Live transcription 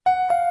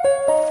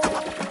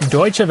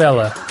Deutsche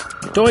Welle.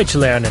 Deutsch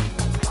lernen.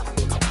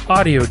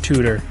 Audio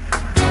tutor.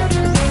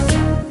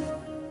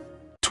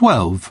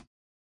 12.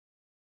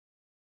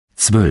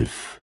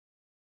 12.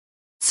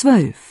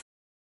 12.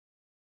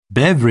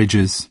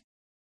 Beverages.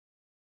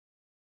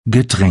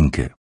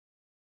 Getränke.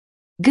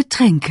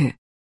 Getränke.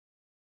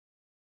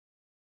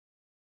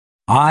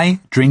 I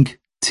drink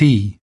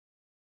tea.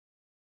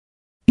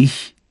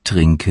 Ich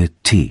trinke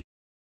Tee.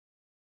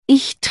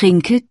 Ich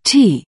trinke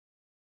Tee.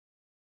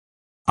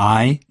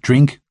 I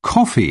drink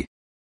coffee.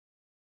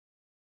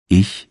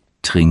 Ich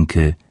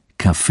trinke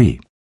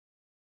Kaffee.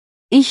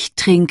 Ich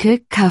trinke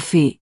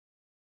Kaffee.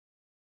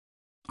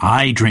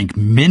 I drink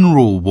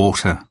mineral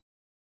water.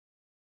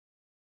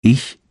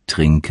 Ich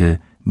trinke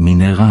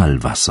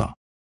Mineralwasser.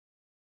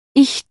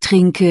 Ich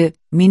trinke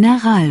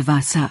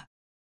Mineralwasser.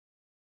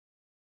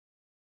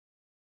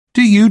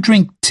 Do you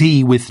drink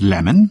tea with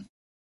lemon?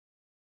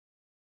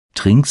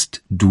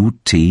 Trinkst du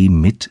Tee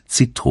mit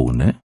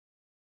Zitrone?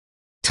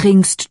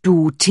 Trinkst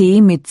du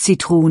Tee mit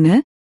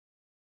Zitrone?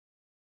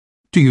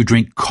 Do you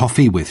drink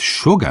coffee with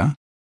sugar?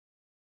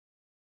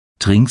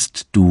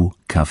 Trinkst du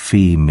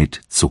Kaffee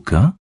mit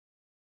Zucker?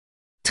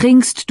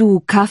 Trinkst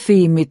du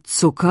Kaffee mit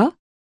Zucker?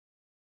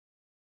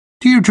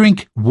 Do you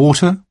drink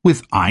water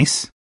with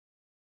ice?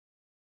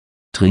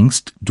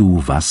 Trinkst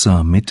du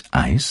Wasser mit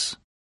Eis?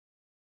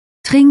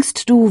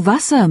 Trinkst du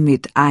Wasser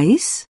mit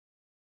Eis?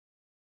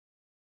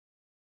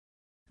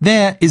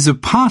 There is a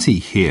party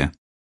here.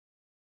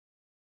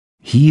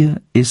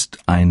 Hier ist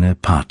eine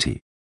Party.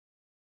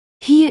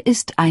 Hier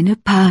ist eine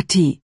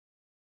Party.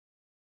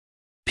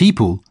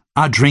 People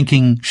are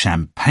drinking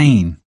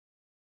champagne.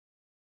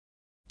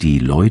 Die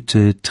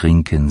Leute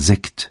trinken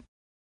Sekt.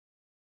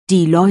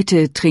 Die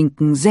Leute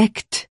trinken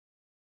Sekt.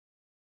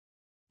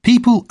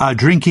 People are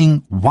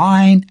drinking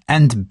wine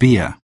and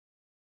beer.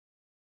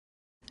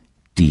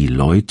 Die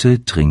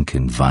Leute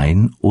trinken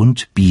Wein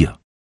und Bier.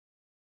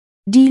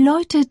 Die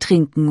Leute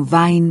trinken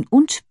Wein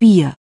und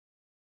Bier.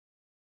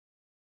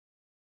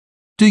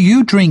 Do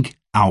you drink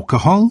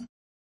alcohol?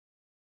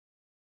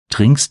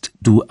 Trinkst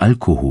du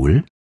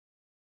Alkohol?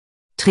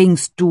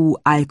 Trinkst du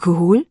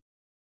Alkohol?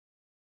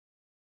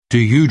 Do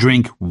you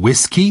drink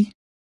whiskey?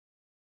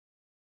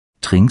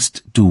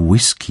 Trinkst du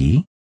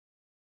Whisky?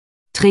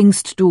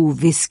 Trinkst du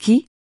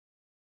Whisky?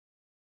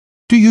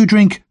 Do you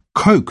drink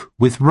Coke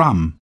with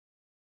rum?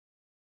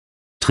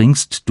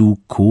 Trinkst du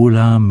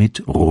Cola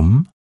mit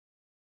Rum?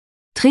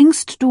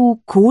 Trinkst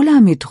du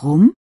Cola mit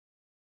Rum?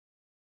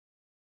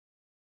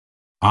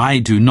 I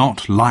do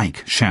not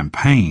like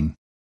champagne.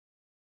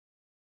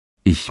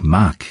 Ich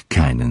mag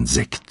keinen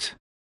Sekt.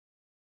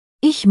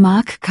 Ich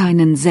mag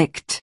keinen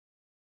Sekt.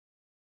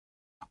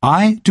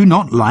 I do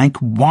not like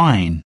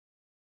wine.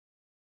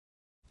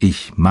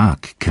 Ich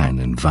mag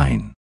keinen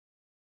Wein.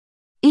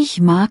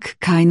 Ich mag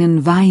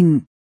keinen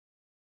Wein.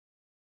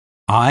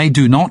 I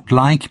do not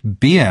like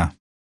beer.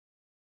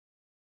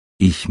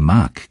 Ich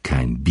mag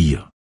kein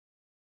Bier.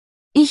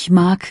 Ich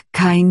mag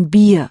kein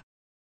Bier.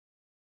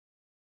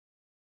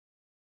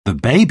 The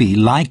baby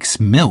likes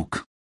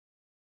milk.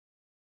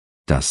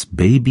 Das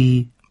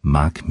Baby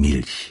mag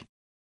Milch.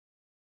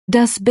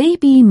 Das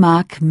Baby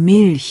mag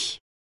Milch.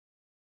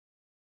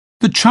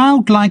 The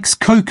child likes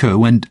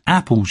cocoa and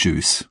apple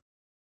juice.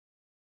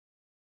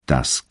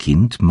 Das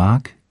Kind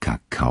mag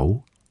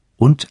Kakao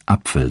und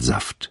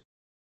Apfelsaft.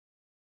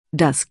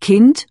 Das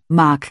Kind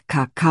mag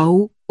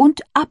Kakao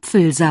und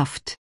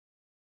Apfelsaft.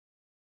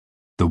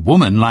 The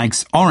woman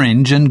likes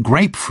orange and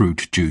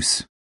grapefruit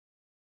juice.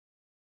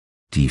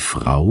 Die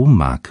Frau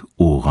mag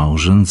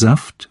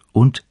Orangensaft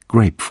und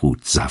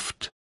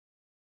Grapefruitsaft.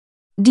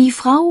 Die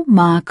Frau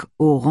mag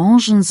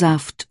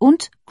Orangensaft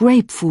und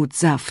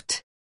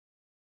Grapefruitsaft.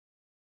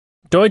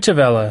 Deutsche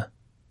Welle.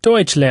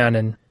 Deutsch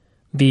lernen.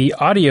 The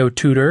audio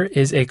tutor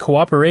is a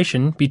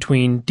cooperation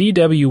between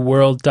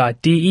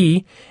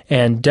dwworld.de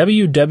and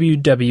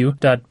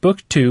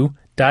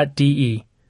www.book2.de.